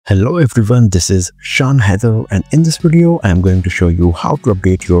Hello everyone, this is Shan Heather, and in this video I am going to show you how to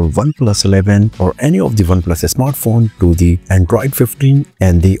update your OnePlus 11 or any of the OnePlus smartphone to the Android 15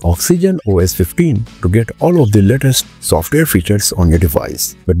 and the OxygenOS 15 to get all of the latest software features on your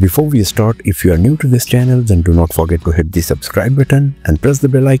device. But before we start, if you are new to this channel, then do not forget to hit the subscribe button and press the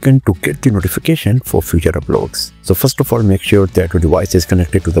bell icon to get the notification for future uploads. So first of all, make sure that your device is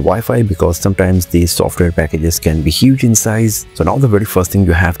connected to the Wi-Fi because sometimes these software packages can be huge in size. So now the very first thing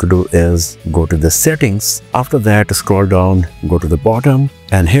you have to do is go to the settings. After that, scroll down, go to the bottom,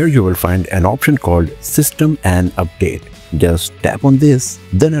 and here you will find an option called System and Update. Just tap on this.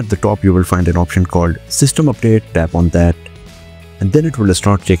 Then at the top you will find an option called System Update. Tap on that, and then it will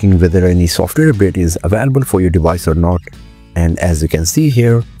start checking whether any software update is available for your device or not. And as you can see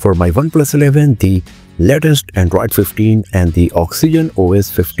here, for my OnePlus 11, the latest Android 15 and the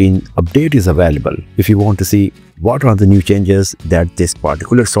OxygenOS 15 update is available. If you want to see what are the new changes that this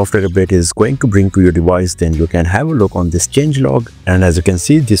particular software update is going to bring to your device, then you can have a look on this changelog. And as you can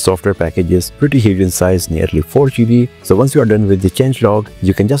see, this software package is pretty huge in size, nearly 4 GB. So once you are done with the changelog,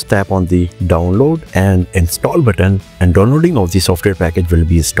 you can just tap on the download and install button, and downloading of the software package will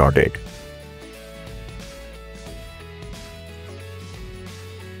be started.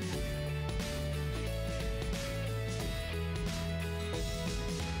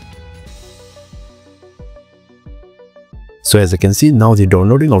 So as you can see, now the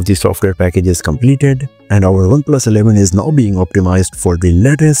downloading of the software package is completed, and our OnePlus 11 is now being optimized for the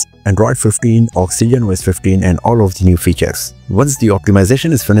latest Android 15, OxygenOS 15 and all of the new features. Once the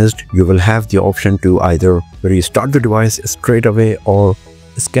optimization is finished, you will have the option to either restart the device straight away or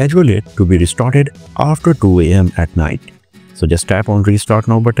schedule it to be restarted after 2 AM at night. So just tap on Restart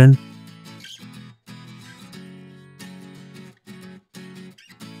Now button.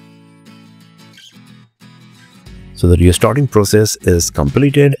 So the restarting process is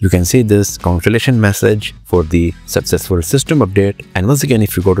completed. You can see this congratulations message for the successful system update. And once again,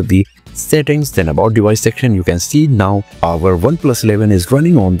 if you go to the settings, then about device section, you can see now our OnePlus 11 is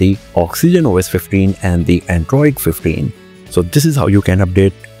running on the OxygenOS 15 and the Android 15. So this is how you can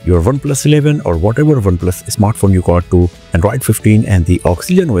update your OnePlus 11 or whatever OnePlus smartphone you got to Android 15 and the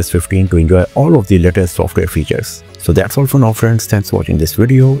OxygenOS 15 to enjoy all of the latest software features. So that's all for now, friends. Thanks for watching this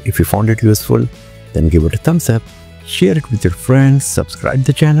video. If you found it useful, then give it a thumbs up. Share it with your friends, subscribe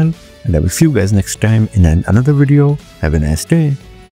the channel, and I will see you guys next time in another video. Have a nice day.